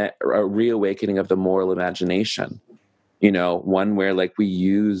reawakening of the moral imagination. One where like we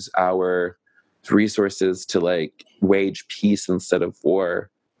use our resources to like wage peace instead of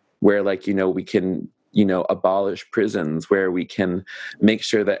war, where like, we can, abolish prisons, where we can make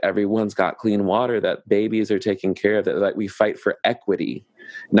sure that everyone's got clean water, that babies are taken care of, that we fight for equity,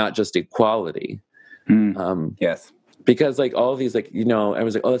 not just equality. Yes. Because like all of these, like, I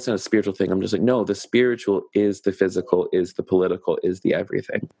was like, oh, that's not a spiritual thing. I'm just like, no, the spiritual is the physical, is the political, is the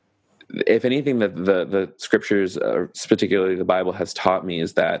everything. If anything that the scriptures, particularly the Bible, has taught me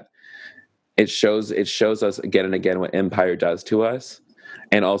is that it shows us again and again what empire does to us,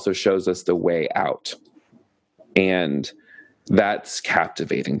 and also shows us the way out. And that's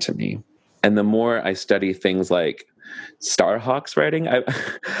captivating to me. And the more I study things like Starhawk's writing,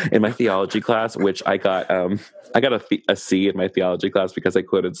 in my theology class, which I got a C in my theology class because I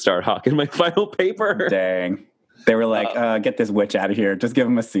quoted Starhawk in my final paper. Dang. They were like, get this witch out of here. Just give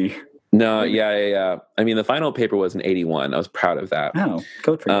him a C. No, yeah. I mean, the final paper was an 81. I was proud of that. Oh,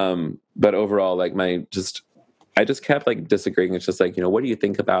 good for you. But overall, like I just kept like disagreeing. It's just like, what do you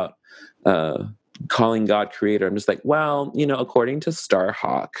think about calling God creator? I'm just like, well, according to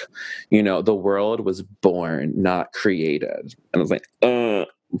Starhawk, the world was born, not created. And I was like,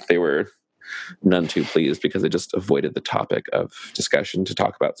 they were none too pleased because I just avoided the topic of discussion to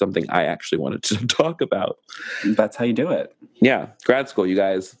talk about something I actually wanted to talk about. That's how you do it. Yeah. Grad school, you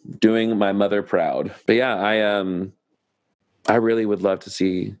guys, doing my mother proud. But yeah, I really would love to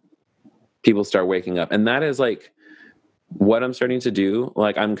see people start waking up. And that is like what I'm starting to do.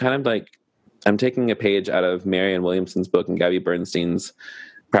 Like, I'm taking a page out of Marianne Williamson's book and Gabby Bernstein's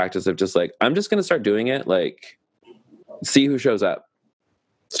practice of just like, I'm just going to start doing it. Like, see who shows up.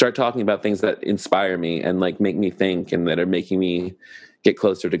 start talking about things that inspire me and like make me think and that are making me get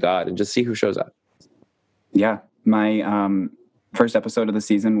closer to God, and just see who shows up. Yeah. My first episode of the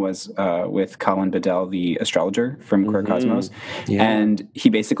season was with Colin Bedell, the astrologer from Queer Cosmos. Yeah. And he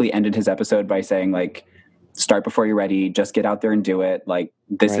basically ended his episode by saying, like, start before you're ready, just get out there and do it. Like,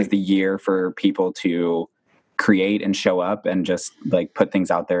 this is the year for people to create and show up and just like put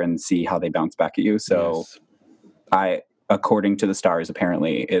things out there and see how they bounce back at you. So according to the stars,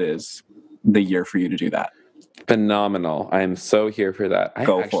 apparently it is the year for you to do that. Phenomenal. I am so here for that.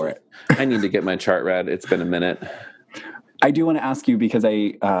 Go for it. I need to get my chart read. It's been a minute. I do want to ask you, because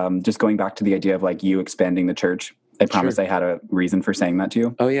I just going back to the idea of like you expanding the church, I promise I had a reason for saying that to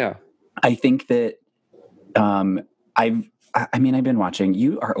you. Oh yeah. I think that I've been watching,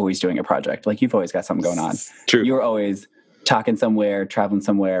 you are always doing a project. Like, you've always got something going on. True. You're always talking somewhere, traveling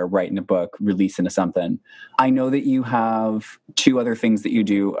somewhere, writing a book, releasing something. I know that you have 2 other things that you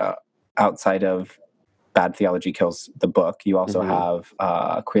do outside of Bad Theology Kills the book. You also have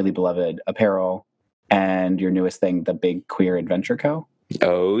Queerly Beloved apparel, and your newest thing, the Big Queer Adventure Co.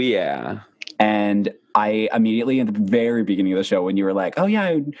 Oh yeah. And I immediately, in the very beginning of the show, when you were like, oh yeah,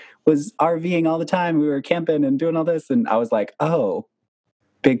 I was RVing all the time, we were camping and doing all this, and I was like, oh,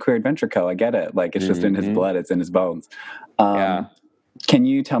 Big Queer Adventure Co. I get it. Like, it's just in his blood, it's in his bones. Can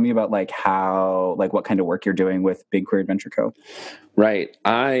you tell me about like how, like what kind of work you're doing with Big Queer Adventure Co.? Right.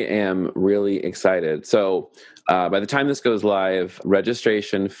 I am really excited. So by the time this goes live,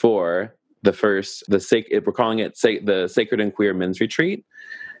 registration for we're calling it the Sacred and Queer Men's Retreat.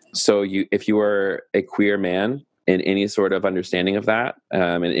 So if you are a queer man in any sort of understanding of that,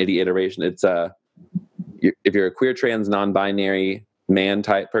 in any iteration, it's if you're a queer, trans, non-binary man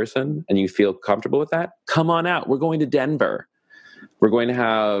type person and you feel comfortable with that, come on out. We're going to Denver. We're going to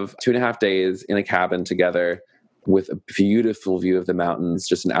have 2.5 days in a cabin together with a beautiful view of the mountains,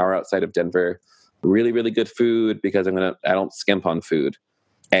 just an hour outside of Denver. Really, really good food, because I don't skimp on food.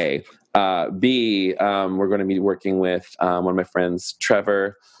 A. B, we're going to be working with one of my friends,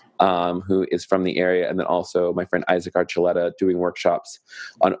 Trevor, who is from the area, and then also my friend Isaac Archuleta, doing workshops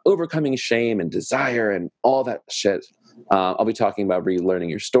on overcoming shame and desire and all that shit. I'll be talking about relearning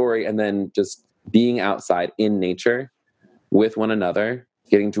your story, and then just being outside in nature with one another,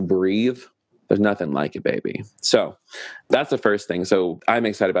 getting to breathe. There's nothing like it, baby. So that's the first thing. So I'm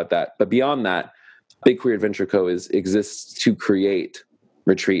excited about that. But beyond that, Big Queer Adventure Co. exists to create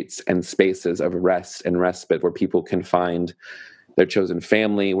retreats and spaces of rest and respite where people can find their chosen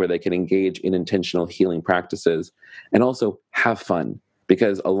family, where they can engage in intentional healing practices and also have fun.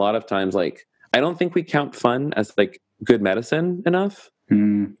 Because a lot of times, like, I don't think we count fun as like good medicine enough.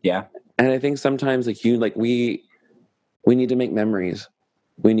 Yeah. And I think sometimes we need to make memories.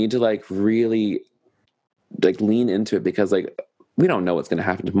 We need to like really like lean into it, because like we don't know what's going to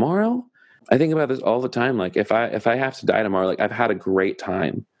happen tomorrow. I think about this all the time. Like if I have to die tomorrow, like I've had a great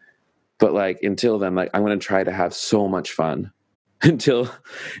time, but like until then, like I'm going to try to have so much fun until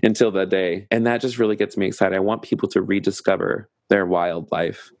that day. And that just really gets me excited. I want people to rediscover their wild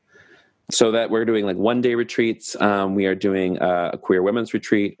life. So that we're doing like 1-day retreats. We are doing a queer women's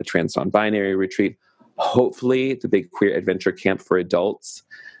retreat, a trans non-binary retreat, hopefully the Big Queer Adventure Camp for adults,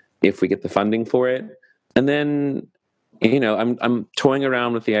 if we get the funding for it. And then, I'm toying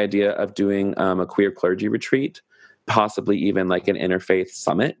around with the idea of doing a queer clergy retreat, possibly even like an interfaith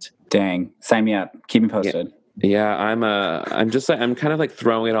summit. Dang, sign me up. Keep me posted. Yeah, I'm kind of like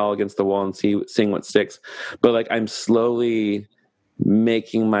throwing it all against the wall and seeing what sticks. But like I'm slowly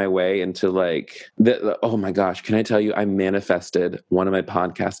making my way into like oh my gosh, can I tell you, I manifested one of my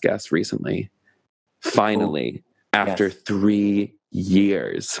podcast guests recently. Finally, after 3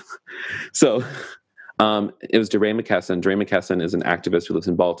 years. So it was DeRay McKesson. DeRay McKesson is an activist who lives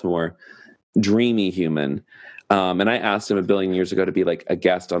in Baltimore. Dreamy human. And I asked him 1 billion years ago to be like a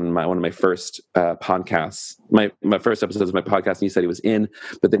guest on one of my first podcasts, my first episodes of my podcast. And he said he was in,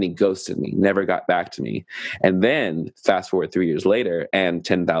 but then he ghosted me, never got back to me. And then fast forward 3 years later and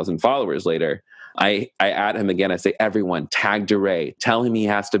 10,000 followers later, I add him again. I say, everyone, tag DeRay, tell him he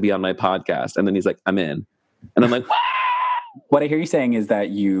has to be on my podcast. And then he's like, I'm in. And I'm like, what I hear you saying is that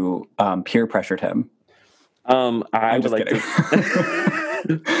you peer pressured him. I'm just kidding.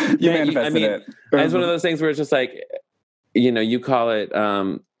 You manifested it. It's one of those things where it's just like, you call it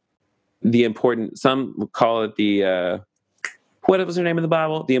the important, some call it the, what was her name in the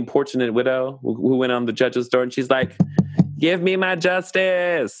Bible? The importunate widow who went on the judge's door and she's like, give me my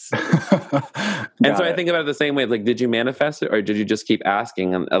justice. And so I think about it the same way. Like, did you manifest it, or did you just keep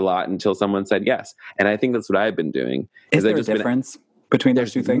asking a lot until someone said yes? And I think that's what I've been doing. Is there a difference between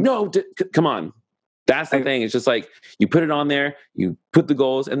those two things? No, come on. That's the thing. It's just like you put it on there, you put the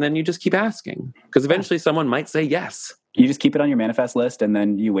goals, and then you just keep asking because eventually someone might say yes. You just keep it on your manifest list, and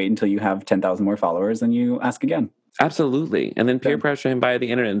then you wait until you have 10,000 more followers, and you ask again. Absolutely. And then peer pressure him via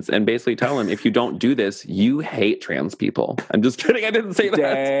the internet and basically tell him, if you don't do this, you hate trans people. I'm just kidding. I didn't say that.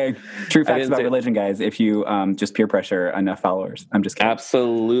 Dang. True facts about religion, guys. If you just peer pressure enough followers. I'm just kidding.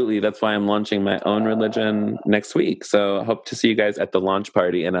 Absolutely. That's why I'm launching my own religion next week. So I hope to see you guys at the launch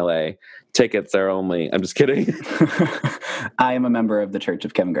party in LA. Tickets are only... I'm just kidding. I am a member of the Church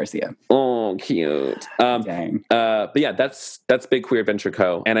of Kevin Garcia. Oh, cute. Dang. But yeah, that's Big Queer Adventure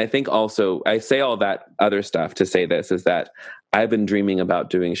Co. And I think also, I say all that other stuff to say this, is that I've been dreaming about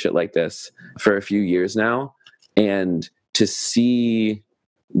doing shit like this for a few years now. And to see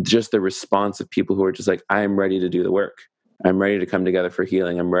just the response of people who are just like, I'm ready to do the work. I'm ready to come together for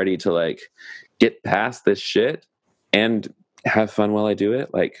healing. I'm ready to like get past this shit and have fun while I do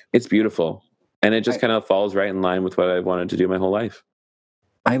it. Like, it's beautiful. And it just kind of falls right in line with what I wanted to do my whole life.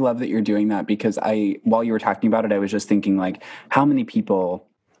 I love that you're doing that because while you were talking about it, I was just thinking like, how many people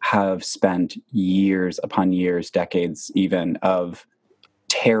have spent years upon years, decades even, of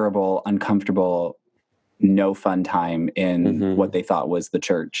terrible, uncomfortable, no fun time in what they thought was the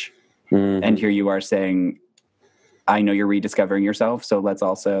church. And here you are saying, I know you're rediscovering yourself, so let's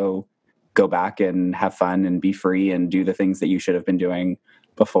also go back and have fun and be free and do the things that you should have been doing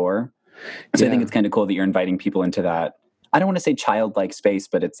before. So I think it's kind of cool that you're inviting people into that. I don't want to say childlike space,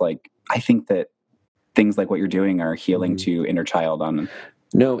 but it's like, I think that things like what you're doing are healing to inner child on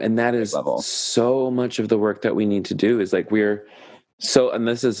and that is level. So much of the work that we need to do is like and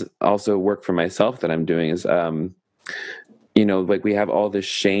this is also work for myself that I'm doing is, like we have all this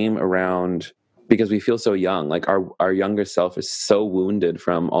shame around because we feel so young. Like our younger self is so wounded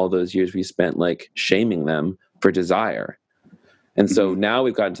from all those years we spent like shaming them for desire. And so now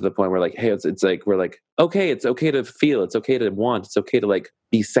we've gotten to the point where like, hey, it's like, we're like, okay, it's okay to feel, it's okay to want, it's okay to like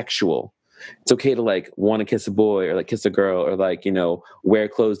be sexual. It's okay to like want to kiss a boy or like kiss a girl or like, wear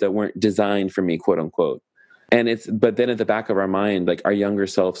clothes that weren't designed for me, quote unquote. But then at the back of our mind, like our younger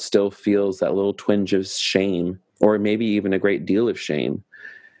self still feels that little twinge of shame or maybe even a great deal of shame.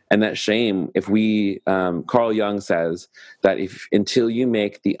 And that shame, if we, Carl Jung says that until you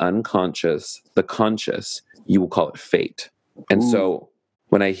make the unconscious the conscious, you will call it fate. And so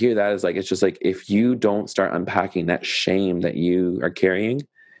when I hear that, it's just like, if you don't start unpacking that shame that you are carrying,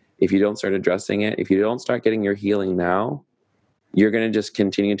 if you don't start addressing it, if you don't start getting your healing now, you're going to just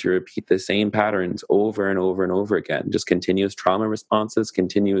continue to repeat the same patterns over and over and over again. Just continuous trauma responses,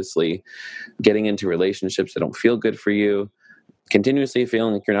 continuously getting into relationships that don't feel good for you, continuously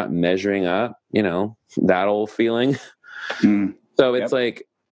feeling like you're not measuring up, that old feeling. So it's like,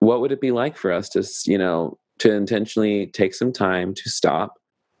 what would it be like for us to intentionally take some time to stop,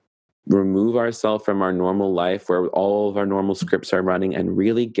 remove ourselves from our normal life where all of our normal scripts are running and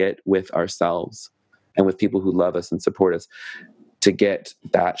really get with ourselves and with people who love us and support us to get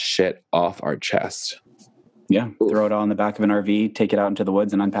that shit off our chest. Yeah. Throw it all in the back of an RV, take it out into the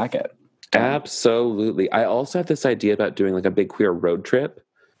woods and unpack it. Absolutely. I also have this idea about doing like a big queer road trip,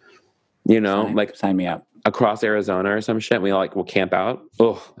 like sign me up across Arizona or some shit. We'll camp out.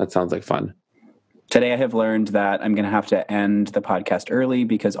 Oh, that sounds like fun. Today I have learned that I'm going to have to end the podcast early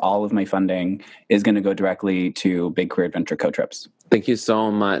because all of my funding is going to go directly to Big Queer Adventure Co trips. Thank you so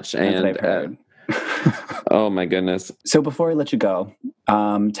much. And oh my goodness. So before I let you go,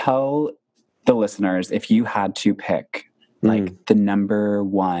 tell the listeners if you had to pick like the number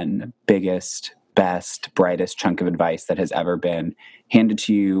one biggest, best, brightest chunk of advice that has ever been handed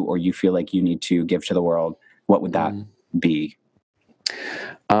to you or you feel like you need to give to the world, what would that be?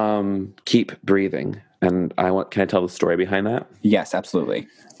 Keep breathing. And can I tell the story behind that? Yes, absolutely.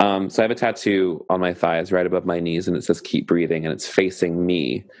 So I have a tattoo on my thighs right above my knees and it says keep breathing and it's facing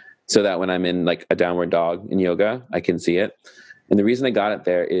me so that when I'm in like a downward dog in yoga, I can see it. And the reason I got it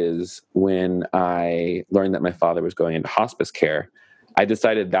there is when I learned that my father was going into hospice care, I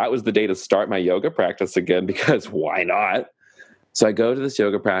decided that was the day to start my yoga practice again because why not? So I go to this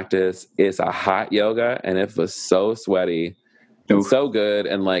yoga practice. It's a hot yoga and it was so sweaty. And so good.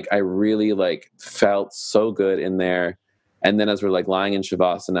 And like, I really like felt so good in there. And then as we're like lying in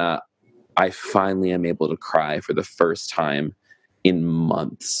Shavasana, I finally am able to cry for the first time in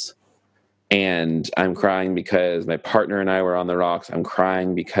months. And I'm crying because my partner and I were on the rocks. I'm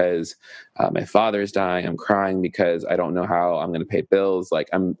crying because my father's dying. I'm crying because I don't know how I'm going to pay bills. Like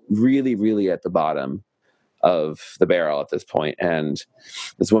I'm really, really at the bottom of the barrel at this point. And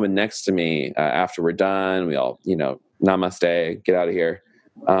this woman next to me, after we're done, we all, namaste, get out of here.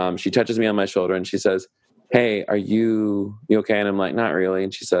 She touches me on my shoulder and she says, hey, are you okay? And I'm like, not really.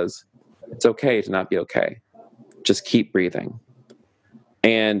 And she says, It's okay to not be okay. Just keep breathing.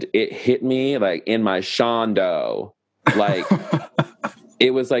 And it hit me like in my shondo. Like,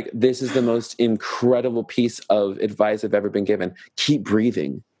 it was like, this is the most incredible piece of advice I've ever been given. Keep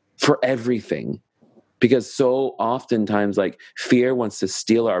breathing for everything. Because so oftentimes, like, fear wants to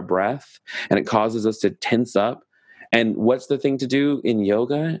steal our breath and it causes us to tense up. And what's the thing to do in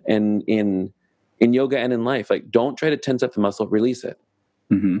yoga and in yoga and in life? Like, don't try to tense up the muscle, release it.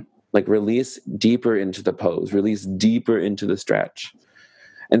 Mm-hmm. Like, release deeper into the pose, release deeper into the stretch.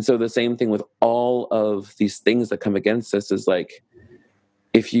 And so the same thing with all of these things that come against us is like,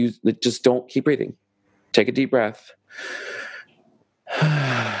 if you just don't, keep breathing, take a deep breath.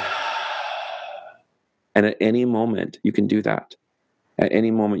 And at any moment, you can do that. At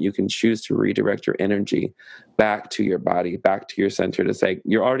any moment, you can choose to redirect your energy back to your body, back to your center to say,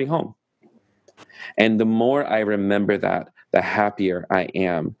 you're already home. And the more I remember that, the happier I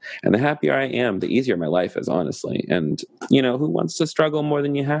am. And the happier I am, the easier my life is, honestly. And, who wants to struggle more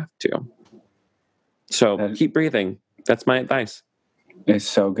than you have to? So keep breathing. That's my advice. It's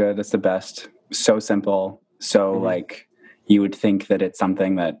so good. That's the best. So simple. So like, you would think that it's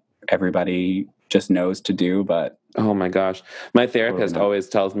something that everybody just knows to do, but oh my gosh, my therapist always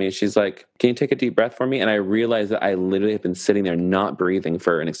tells me, she's like, can you take a deep breath for me? And I realized that I literally have been sitting there not breathing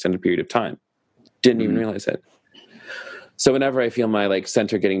for an extended period of time. Didn't even realize it. So whenever I feel my like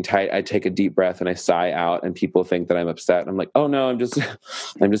center getting tight, I take a deep breath and I sigh out, and people think that I'm upset. I'm like, oh no, I'm just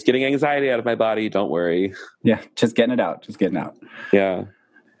getting anxiety out of my body. Don't worry. Yeah, just getting it out. Yeah.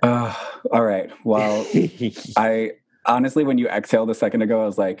 All right. Well, I honestly, when you exhaled a second ago, I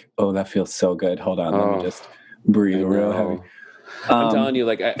was like, oh, that feels so good. Hold on, let me just breathe real heavy. I'm telling you,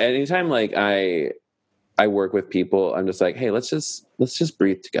 like, anytime like I work with people, I'm just like, hey, let's just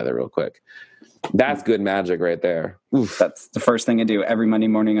breathe together real quick. That's good magic right there. Oof. That's the first thing I do every Monday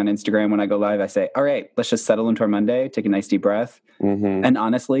morning on Instagram when I go live. I say, all right, let's just settle into our Monday, take a nice deep breath. Mm-hmm. And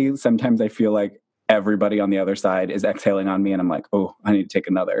honestly, sometimes I feel like everybody on the other side is exhaling on me, and I'm like, oh, I need to take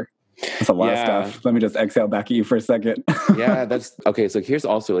another. That's a lot of stuff. Let me just exhale back at you for a second. Yeah, that's okay. So here's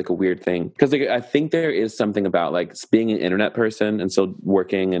also like a weird thing, because like, I think there is something about like being an internet person and still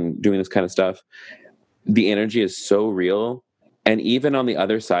working and doing this kind of stuff. The energy is so real. And even on the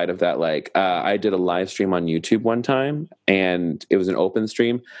other side of that, like I did a live stream on YouTube one time, and it was an open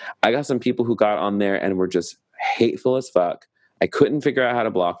stream. I got some people who got on there and were just hateful as fuck. I couldn't figure out how to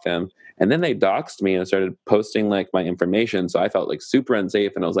block them. And then they doxed me and started posting like my information. So I felt like super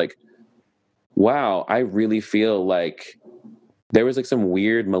unsafe. And I was like, wow, I really feel like there was like some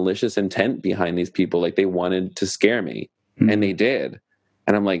weird malicious intent behind these people. Like they wanted to scare me, and they did.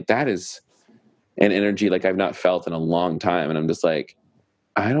 And I'm like, that is an energy like I've not felt in a long time. And I'm just like,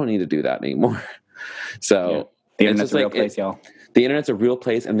 I don't need to do that anymore. So the internet's a real place, y'all. The internet's a real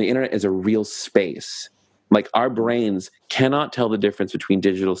place, and the internet is a real space. Like our brains cannot tell the difference between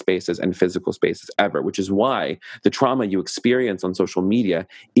digital spaces and physical spaces ever, which is why the trauma you experience on social media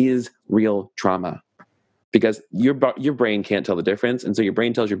is real trauma, because your brain can't tell the difference. And so your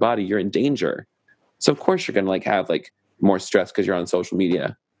brain tells your body you're in danger. So of course you're going to like have like more stress because you're on social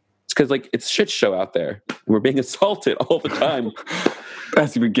media. It's because like it's shit show out there. We're being assaulted all the time.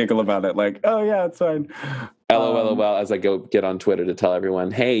 As we giggle about it, like, oh yeah, it's fine. LOL, as I go get on Twitter to tell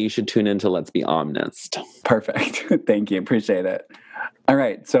everyone, hey, you should tune in to Let's Be Honest. Perfect. Thank you. Appreciate it. All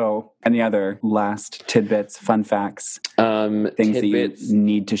right. So any other last tidbits, fun facts, things that you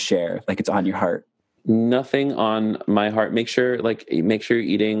need to share? Like it's on your heart. Nothing on my heart. Make sure you're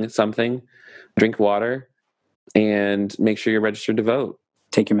eating something, drink water, and make sure you're registered to vote.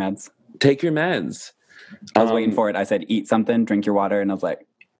 Take your meds. I was waiting for it. I said, eat something, drink your water. And I was like,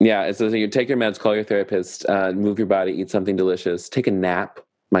 yeah, it says you take your meds, call your therapist, move your body, eat something delicious, take a nap.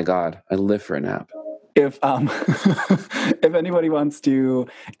 My God, I live for a nap. If if anybody wants to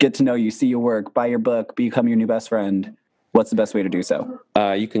get to know you, see your work, buy your book, become your new best friend, what's the best way to do so?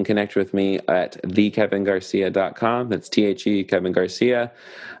 You can connect with me at thekevingarcia.com. That's THE Kevin Garcia.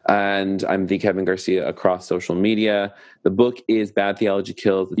 And I'm The Kevin Garcia across social media. The book is Bad Theology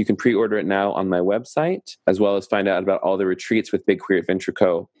Kills. You can pre-order it now on my website, as well as find out about all the retreats with Big Queer Adventure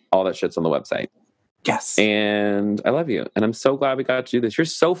Co. All that shit's on the website. Yes. And I love you. And I'm so glad we got to do this. You're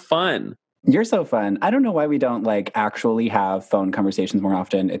so fun. You're so fun. I don't know why we don't like actually have phone conversations more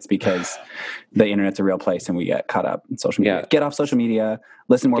often. It's because the internet's a real place and we get caught up in social media. Yeah. Get off social media,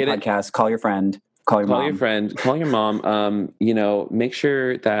 listen to more podcasts, call your friend, call your mom. Call your mom. Make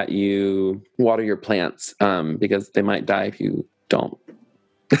sure that you water your plants because they might die if you don't.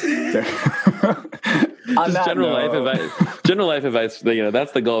 On that general note, life advice. General life advice.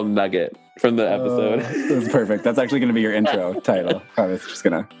 That's the golden nugget from the episode. That's perfect. That's actually going to be your intro title. I was just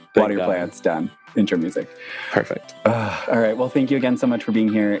going to water your plants. Done. Intro music. Perfect. All right. Well, thank you again so much for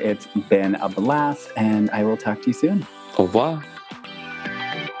being here. It's been a blast, and I will talk to you soon. Au revoir.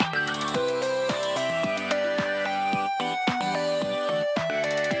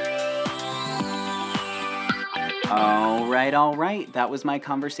 All right. That was my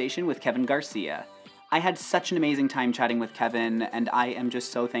conversation with Kevin Garcia. I had such an amazing time chatting with Kevin, and I am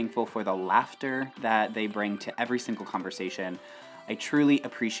just so thankful for the laughter that they bring to every single conversation. I truly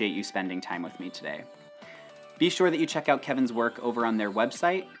appreciate you spending time with me today. Be sure that you check out Kevin's work over on their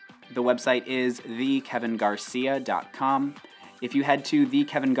website. The website is thekevingarcia.com. If you head to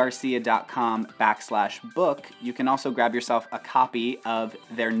thekevingarcia.com/book, you can also grab yourself a copy of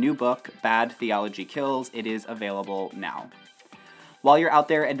their new book, Bad Theology Kills. It is available now. While you're out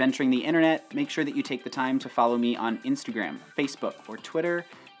there adventuring the internet, make sure that you take the time to follow me on Instagram, Facebook, or Twitter.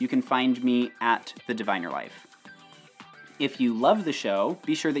 You can find me at The Diviner Life. If you love the show,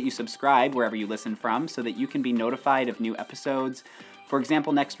 be sure that you subscribe wherever you listen from so that you can be notified of new episodes. For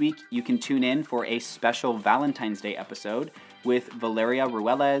example, next week, you can tune in for a special Valentine's Day episode with Valeria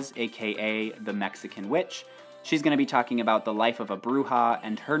Ruelas, aka The Mexican Witch. She's going to be talking about the life of a bruja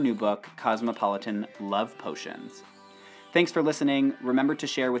and her new book, Cosmopolitan Love Potions. Thanks for listening. Remember to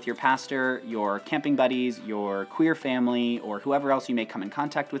share with your pastor, your camping buddies, your queer family, or whoever else you may come in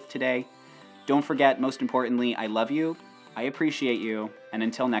contact with today. Don't forget, most importantly, I love you, I appreciate you, and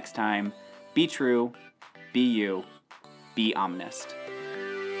until next time, be true, be you, be omnist.